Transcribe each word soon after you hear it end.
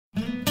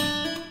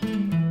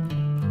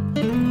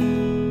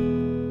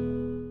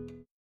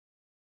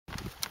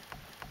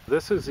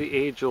This is the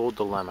age-old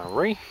dilemma.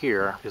 Right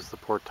here is the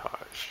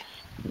portage.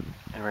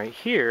 And right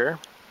here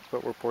is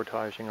what we're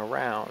portaging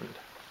around.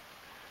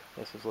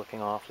 This is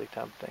looking awfully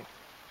tempting.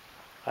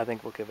 I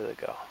think we'll give it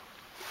a go.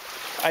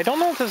 I don't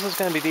know if this is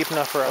going to be deep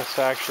enough for us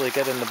to actually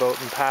get in the boat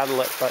and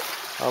paddle it, but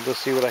I'll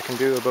just see what I can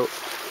do about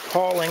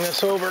hauling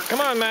this over.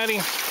 Come on, Maddie.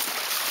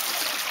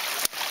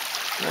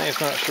 He's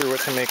not sure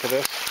what to make of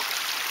this.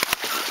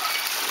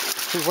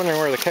 He's wondering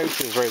where the couch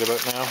is right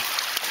about now.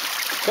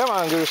 Come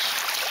on, Goose.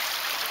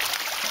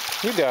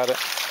 You got it.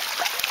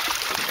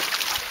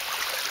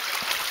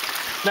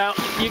 Now,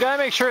 you gotta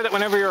make sure that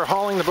whenever you're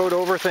hauling the boat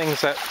over things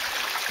that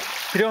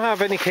you don't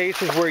have any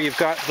cases where you've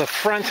got the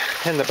front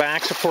and the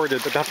back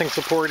supported, but nothing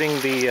supporting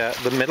the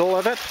middle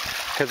of it,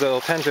 because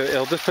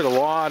it'll just put a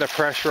lot of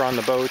pressure on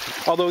the boat.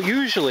 Although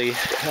usually,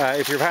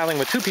 if you're paddling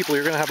with two people,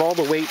 you're gonna have all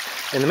the weight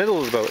in the middle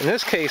of the boat. In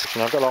this case,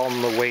 I've got all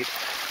the weight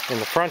in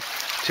the front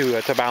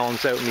to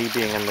balance out me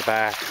being in the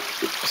back.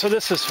 So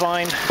this is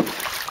fine.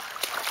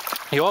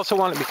 You also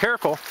want to be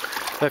careful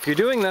that if you're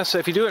doing this,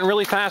 if you do it in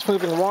really fast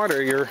moving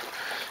water, you're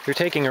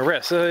taking a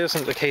risk. That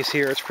isn't the case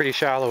here. It's pretty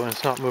shallow and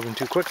it's not moving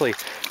too quickly.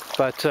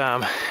 But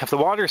if the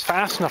water is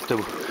fast enough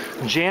to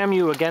jam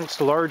you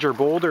against larger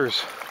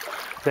boulders,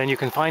 then you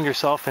can find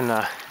yourself in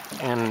a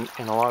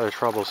lot of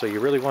trouble. So you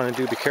really want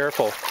to be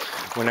careful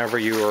whenever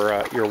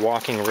you're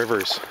walking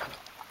rivers.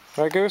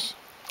 Right, Goose?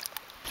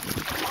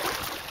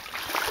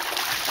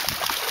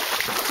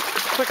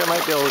 Looks like I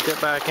might be able to get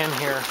back in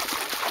here.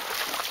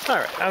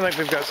 Alright, I think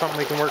we've got something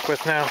we can work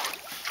with now.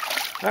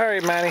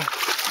 Alright, Maddie.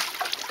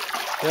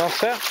 You all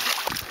set?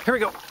 Here we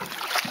go.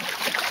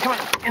 Come on,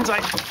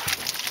 inside.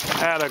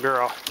 Atta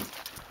girl.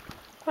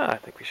 Oh, I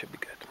think we should be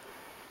good.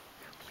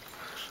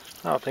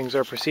 Oh, things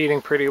are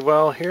proceeding pretty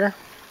well here.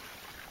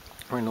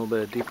 We're in a little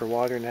bit of deeper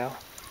water now.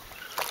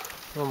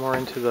 A little more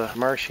into the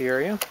marshy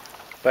area.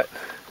 But,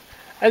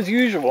 as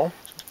usual,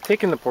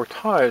 taking the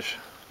portage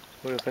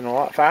would have been a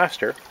lot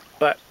faster,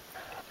 but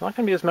not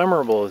going to be as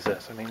memorable as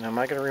this. I mean, am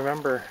I going to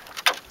remember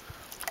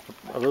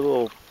a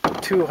little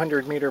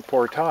 200-meter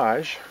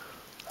portage,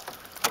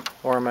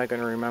 or am I going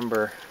to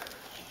remember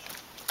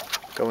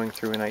going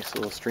through a nice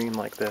little stream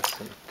like this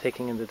and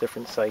taking in the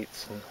different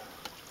sights and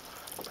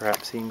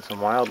perhaps seeing some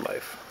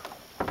wildlife?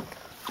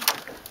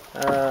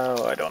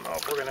 Oh, I don't know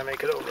if we're going to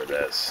make it over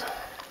this.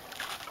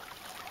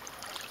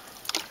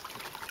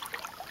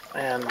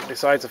 And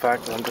besides the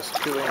fact that I'm just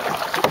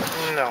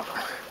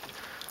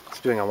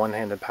doing a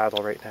one-handed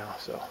paddle right now,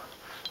 so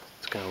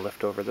it's going to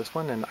lift over this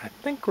one, and I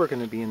think we're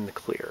going to be in the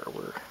clear.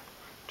 We're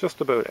just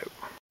about out.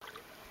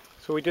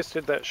 So we just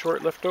did that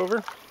short lift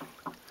over,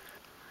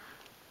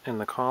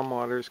 and the calm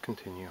waters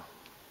continue.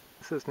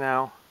 This is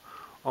now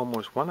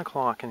almost 1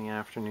 o'clock in the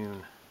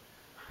afternoon.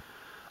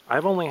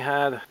 I've only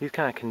had these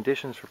kind of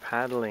conditions for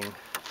paddling,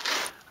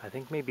 I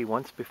think maybe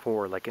once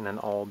before, like in an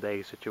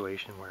all-day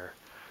situation where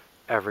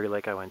every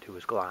lake I went to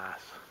was glass.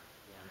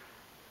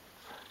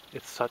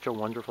 It's such a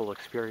wonderful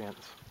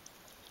experience.